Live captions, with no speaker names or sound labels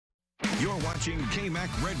You're watching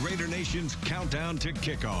KMAC Red Raider Nation's Countdown to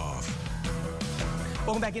Kickoff.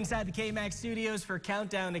 Welcome back inside the KMAC studios for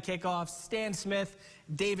Countdown to Kickoff. Stan Smith,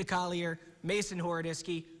 David Collier, Mason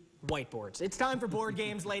Horodisky, whiteboards. It's time for board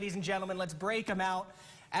games, ladies and gentlemen. Let's break them out.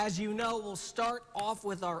 As you know, we'll start off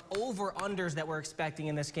with our over-unders that we're expecting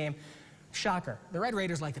in this game. Shocker, the Red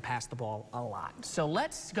Raiders like to pass the ball a lot. So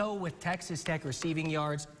let's go with Texas Tech receiving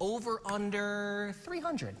yards over under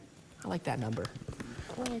 300. I like that number.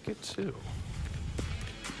 I like it too.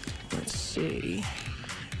 Let's see.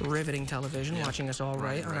 Riveting television, watching us all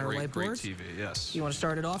right on our whiteboards. Great TV, yes. You want to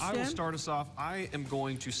start it off, Stan? I will start us off. I am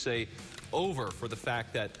going to say over for the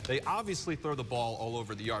fact that they obviously throw the ball all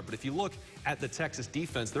over the yard. But if you look at the Texas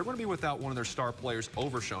defense, they're going to be without one of their star players,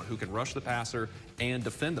 Overshown, who can rush the passer and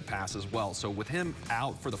defend the pass as well. So with him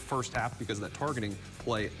out for the first half because of that targeting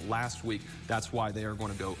play last week, that's why they are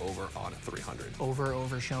going to go over on 300.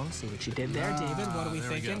 Overshown. See what you did there, David. What are we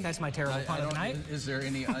thinking? That's my terrible pun of the night. Is there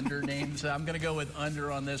any under names? I'm going to go with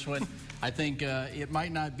under on this one. I think it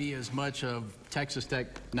might not be as much of Texas Tech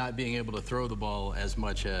not being able to throw the ball as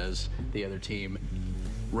much as the other team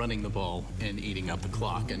running the ball and eating up the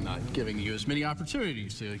clock and not giving you as many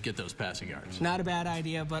opportunities to get those passing yards. Not a bad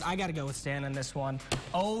idea, but I got to go with Stan on this one.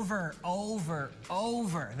 Over.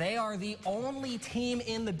 They are the only team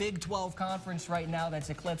in the Big 12 Conference right now that's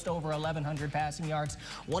eclipsed over 1,100 passing yards.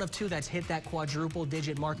 One of two that's hit that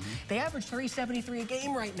quadruple-digit mark. They average 373 a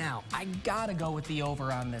game right now. I got to go with the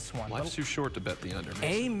over on this one. Life's too short to bet the under.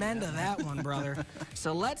 Amen to that one, brother.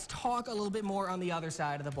 So let's talk a little bit more on the other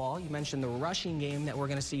side of the ball. You mentioned the rushing game that we're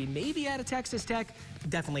going to see maybe out of Texas Tech,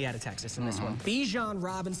 definitely out of Texas in this one. Bijan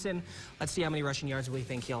Robinson, let's see how many rushing yards we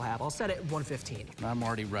think he'll have. I'll set it at 115. I'm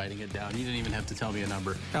already writing it down. You didn't even have to tell me a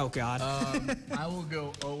number. Oh, God. I will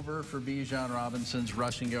go over for Bijan Robinson's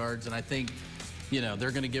rushing yards, and I think, you know,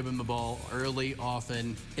 they're going to give him the ball early,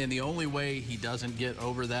 often, and the only way he doesn't get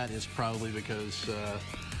over that is probably because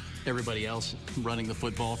everybody else running the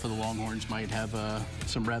football for the Longhorns might have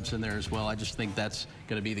some reps in there as well. I just think that's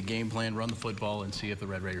going to be the game plan, run the football and see if the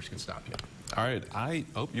Red Raiders can stop you. All right,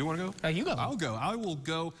 you want to go? You go. I'll go. I will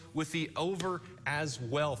go with the over as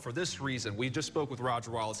well for this reason. We just spoke with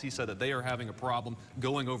Roger Wallace. He said that they are having a problem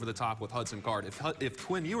going over the top with Hudson Card. If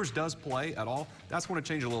Quinn Ewers does play at all, that's going to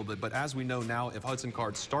change a little bit. But as we know now, if Hudson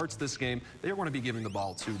Card starts this game, they are going to be giving the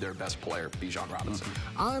ball to their best player, Bijan Robinson.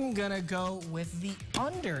 I'm going to go with the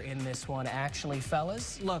under in this one, actually,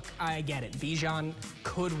 fellas. Look, I get it. Bijan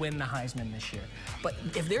could win the Heisman this year. But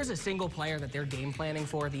if there's a single player that they're game planning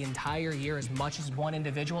for the entire year as much as one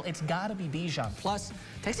individual, it's got to be Bijan. Plus,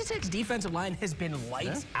 Texas Tech's defensive line has been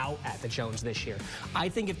lights out at the Jones this year. I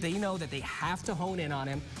think if they know that they have to hone in on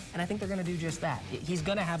him, and I think they're going to do just that. He's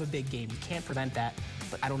going to have a big game. You can't prevent that,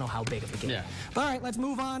 but I don't know how big of a game. Yeah. But all right, let's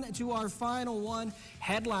move on to our final one.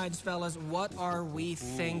 Headlines, fellas. What are we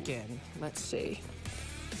thinking? Let's see.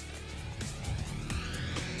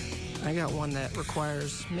 I got one that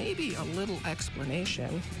requires maybe a little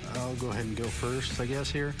explanation. I'll go ahead and go first, I guess,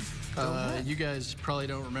 here. You guys probably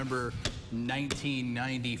don't remember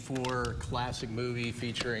 1994 classic movie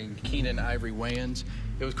featuring Keenan Ivory Wayans.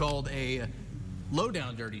 It was called A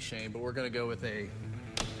Lowdown Dirty Shame, but we're going to go with a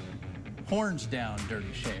Horns Down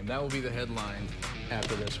Dirty Shame. That will be the headline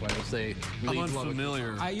after this one. As they I'm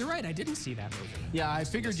unfamiliar. You're right, I didn't see that movie. Yeah, I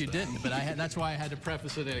figured you didn't, but that's why I had to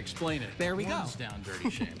preface it and explain it. There we go. Horns Down Dirty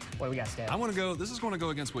Shame. What do we got, Stan? I want to go, this is going to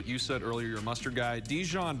go against what you said earlier, your mustard guy.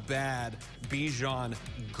 Dijon bad, Bijan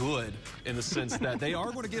good, in the sense that they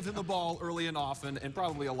are going to give him the ball early and often, and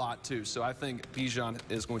probably a lot too. So I think Bijan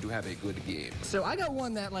is going to have a good game. So I got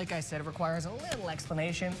one that, like I said, requires a little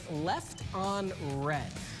explanation. Left on red.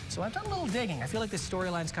 So I've done a little digging. I feel like this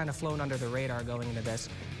storyline's kind of flown under the radar going into this.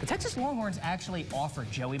 The Texas Longhorns actually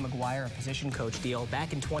offered Joey McGuire a position coach deal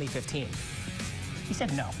back in 2015. He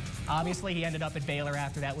said no. Obviously, he ended up at Baylor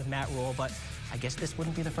after that with Matt Rule, but I guess this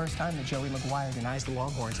wouldn't be the first time that Joey McGuire denies the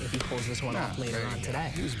Longhorns if he pulls this one off later on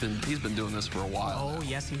today. He's been doing this for a while. Oh,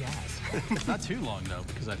 yes, he has. Not too long, though,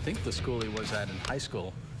 because I think the school he was at in high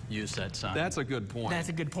school used that sign. That's a good point. That's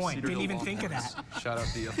a good point. Didn't even think of that. Shout out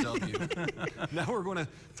DFW. Now we're going to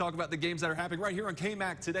talk about the games that are happening right here on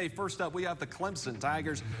KMAC today. First up, we have the Clemson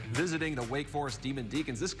Tigers visiting the Wake Forest Demon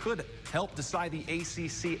Deacons. This could help decide the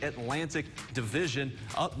ACC Atlantic Division.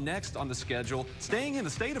 Up next on the schedule, staying in the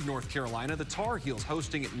state of North Carolina, the Tar Heels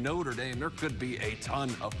hosting Notre Dame. There could be a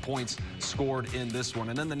ton of points scored in this one.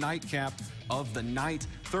 And then the nightcap of the night,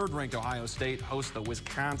 third-ranked Ohio State hosts the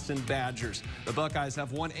Wisconsin Badgers. The Buckeyes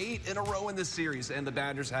have won 8 in a row in this series, and the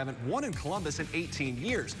Badgers haven't won in Columbus in 18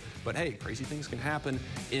 years. But hey, crazy things can happen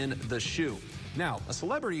in the shoe. Now, a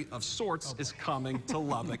celebrity of sorts is coming to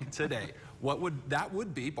Lubbock today. that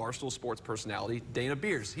would be Barstool Sports personality Dana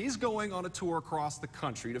Beers. He's going on a tour across the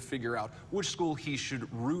country to figure out which school he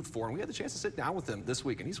should root for. And we had the chance to sit down with him this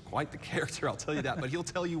week, and he's quite the character, I'll tell you that. But he'll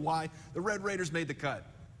tell you why the Red Raiders made the cut.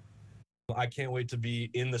 I can't wait to be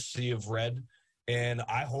in the sea of red, and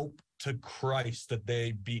I hope to Christ that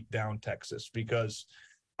they beat down Texas, because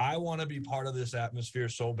I want to be part of this atmosphere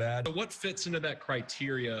so bad. So what fits into that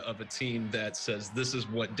criteria of a team that says this is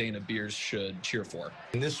what Dana Beers should cheer for?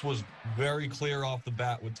 And this was very clear off the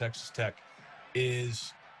bat with Texas Tech,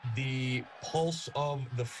 is the pulse of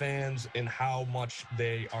the fans and how much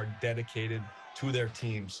they are dedicated to their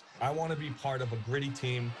teams. I want to be part of a gritty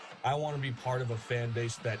team. I want to be part of a fan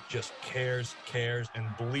base that just cares, and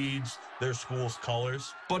bleeds their school's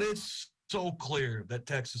colors. But it's so clear that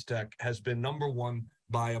Texas Tech has been #1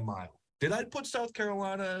 by a mile. Did I put South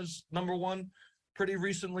Carolina as #1 pretty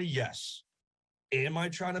recently? Yes. Am I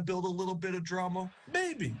trying to build a little bit of drama?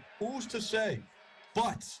 Maybe. Who's to say?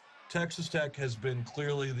 But Texas Tech has been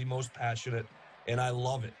clearly the most passionate, and I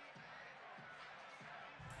love it.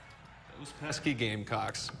 Those pesky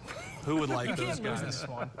Gamecocks. Who would like those guys? This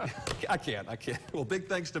one. I can't. Well, big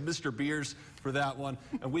thanks to Mr. Beers for that one.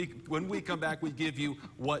 And when we come back, we give you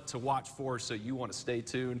what to watch for, so you want to stay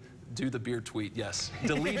tuned. Do the beer tweet, yes.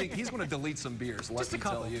 Deleting. He's going to delete some beers, let me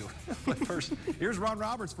tell you. But first, here's Ron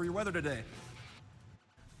Roberts for your weather today.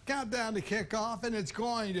 Countdown to kickoff, and it's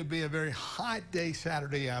going to be a very hot day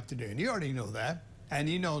Saturday afternoon. You already know that. And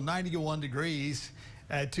you know 91 degrees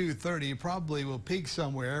at 2:30, probably will peak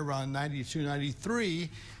somewhere around 92, 93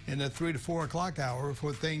 in the 3 to 4 o'clock hour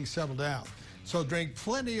before things settle down. So drink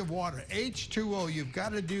plenty of water. H2O, you've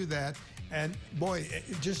got to do that. And boy,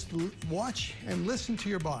 just watch and listen to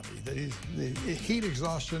your body. The heat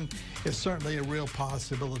exhaustion is certainly a real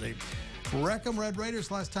possibility. Wreck 'em Red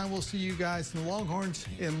Raiders. Last time we'll see you guys in the Longhorns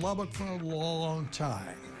in Lubbock for a long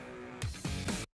time.